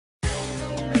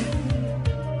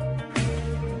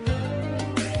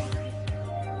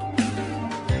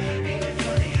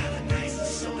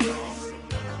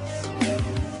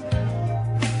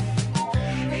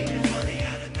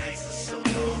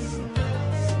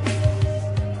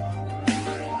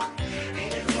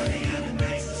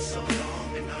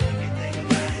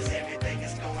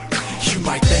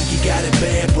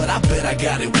bad, but I bet I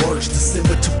got it worse.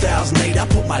 December 2008, I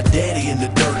put my daddy in the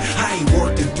dirt. I ain't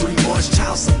worked in 3 months,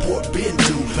 child support been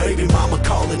due. Baby mama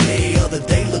calling every other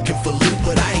day looking for loot,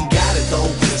 but I ain't got it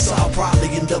though. So I'll probably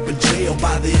end up in jail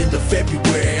by the end of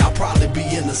February. I'll probably be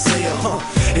in a cell,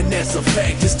 and that's a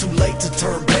fact. It's too late to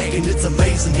turn back, and it's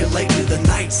amazing here lately the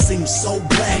night seems so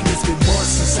black. It's been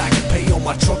months since I can pay on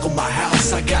my truck or my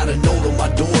house. I got a note on my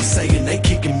door saying they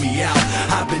kicking me out.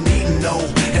 I've been eating though,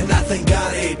 and I thank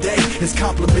God every day. It's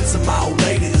compliments of my old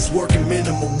lady that's working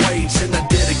minimum wage, and I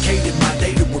dedicated my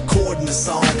day to recording the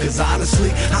song. Cause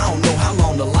honestly, I don't know how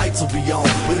long the lights will be on,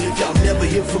 but if y'all never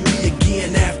hear from me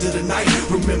again after the night,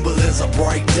 remember there's a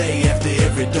bright day after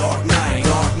every dark night.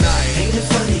 Dark night. Ain't it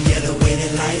funny, yeah, the way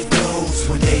that life goes?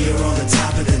 One day you're on the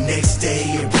top and the next day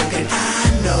you're broken. I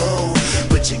know,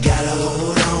 but you gotta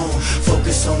hold on.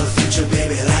 Focus on the future,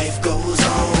 baby, life goes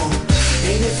on.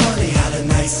 Ain't it funny how the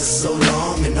nights are so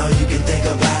long, and all you can think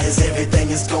about is everything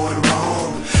is going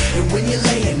wrong. And when you're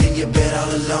laying in your bed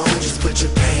all alone, just put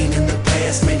your pain in the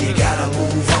past, man, you gotta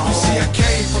move on. You see, I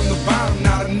came from the bottom,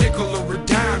 not a nickel or a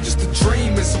dime, just a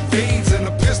dream and some beans and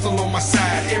a pistol on my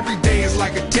side. Every day is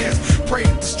like a test, pray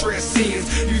that the stress ends.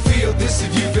 You feel this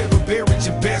if you've ever buried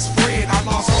your best friend. I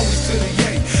lost homies to the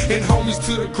yay and homies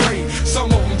to the grave.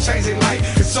 Some of them changed their life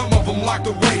and some of them locked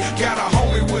away. Got a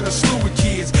homie with a slew of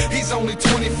kids, he's only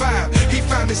 25. He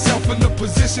found himself in a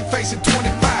position facing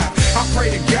 25. I pray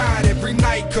to God every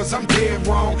night cause I'm dead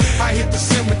wrong. I hit the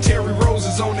cemetery,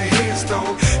 roses on the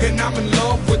headstone, and I'm in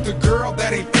love with the girl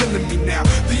that ain't feeling me now.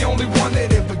 The only one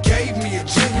that ever gave me a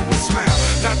genuine smile.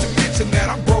 Not to mention that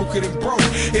I'm broken and broke,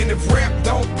 and if rap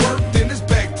don't work then it's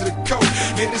back to the coke.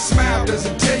 And this smile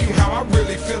doesn't tell you how I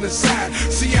really feel inside.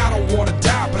 See, I don't wanna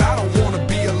die, but I don't wanna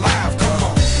be alive. Come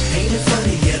on. Ain't it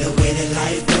funny, yeah, the way that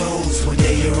life goes? One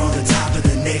day you're on the top and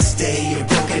the next day you're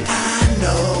broken. I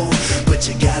know, but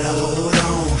you gotta hold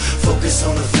on. Focus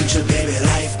on the future, baby,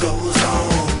 life goes on.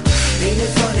 Ain't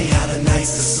it funny how the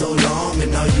nights are so long,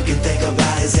 and all you can think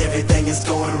about is everything is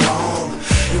going wrong.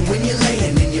 And when you're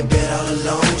laying in your bed all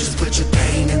alone, just put your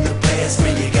pain in the past,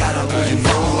 man, you gotta move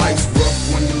on. Life's rough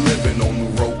when you're living on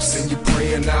the ropes, and you're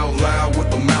praying out loud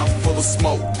with a mouth full of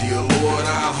smoke. Dear Lord,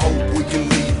 I hope we can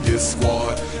leave this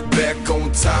squad back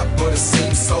on top, but it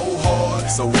seems so hard.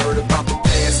 So worried about the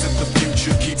past if the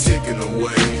future keep ticking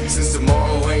away. Since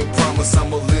tomorrow ain't promised,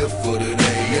 I'ma live for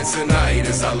today. And tonight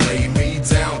as I lay me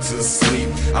down to sleep,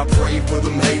 I pray for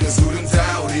them haters who done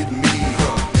doubted me,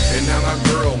 And now my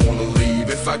girl wanna leave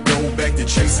if I go back to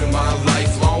chasing my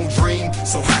lifelong dream.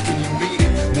 So how can you mean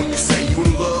it when you say you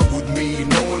in love with me,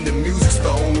 knowing that music's the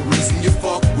only reason you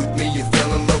fuck with me? You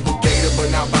fell in love with Gator, but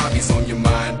now Bobby's on your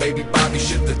mind. Baby Bobby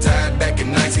should have died back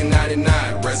in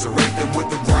 1999, resurrected with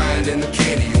the grind and the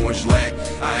candy orange lack.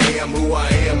 I am who I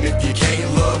am. If you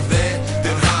can't love that,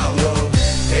 then holla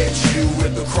at you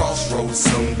at the crossroads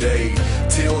someday.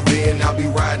 Till then, I'll be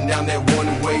riding down that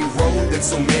one-way road that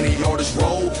so many artists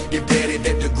roll. Give daddy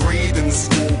that degree, then the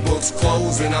school books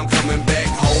close, and I'm coming back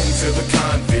home to the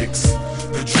convicts,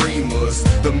 the dreamers,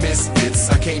 the misfits.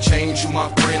 I can't change who my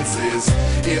friends is.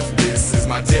 If this is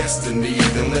my destiny,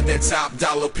 then let that top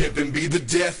dollar pimpin' be the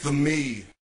death of me.